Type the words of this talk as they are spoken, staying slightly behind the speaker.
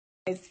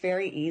It's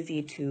very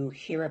easy to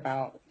hear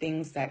about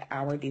things that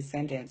our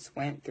descendants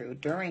went through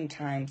during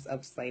times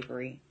of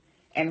slavery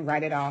and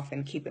write it off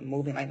and keep it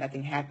moving like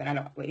nothing happened. I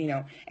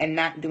don't, and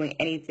not doing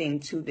anything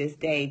to this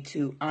day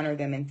to honor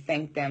them and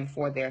thank them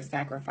for their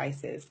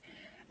sacrifices.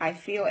 I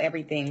feel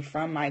everything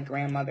from my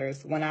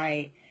grandmothers when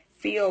I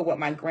feel what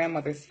my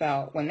grandmothers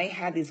felt when they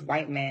had these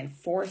white men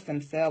force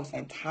themselves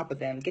on top of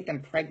them, get them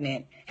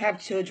pregnant,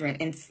 have children,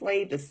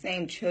 enslave the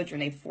same children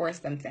they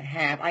forced them to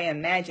have. I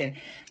imagine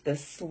the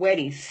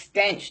sweaty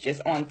stench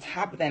just on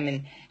top of them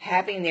and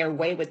having their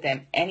way with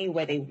them any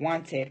way they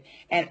wanted.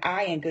 And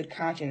I, in good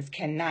conscience,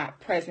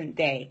 cannot, present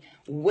day,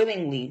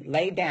 willingly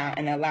lay down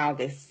and allow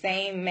this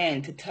same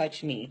men to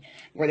touch me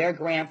where their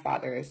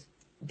grandfathers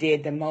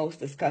did the most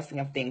disgusting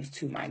of things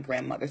to my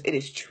grandmothers. It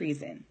is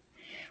treason.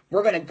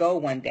 We're going to go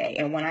one day,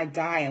 and when I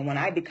die and when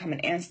I become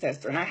an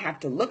ancestor and I have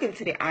to look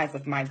into the eyes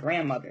of my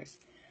grandmothers,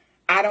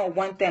 I don't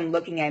want them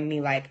looking at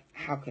me like,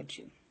 how could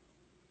you?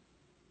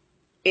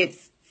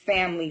 It's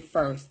family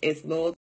first. It's little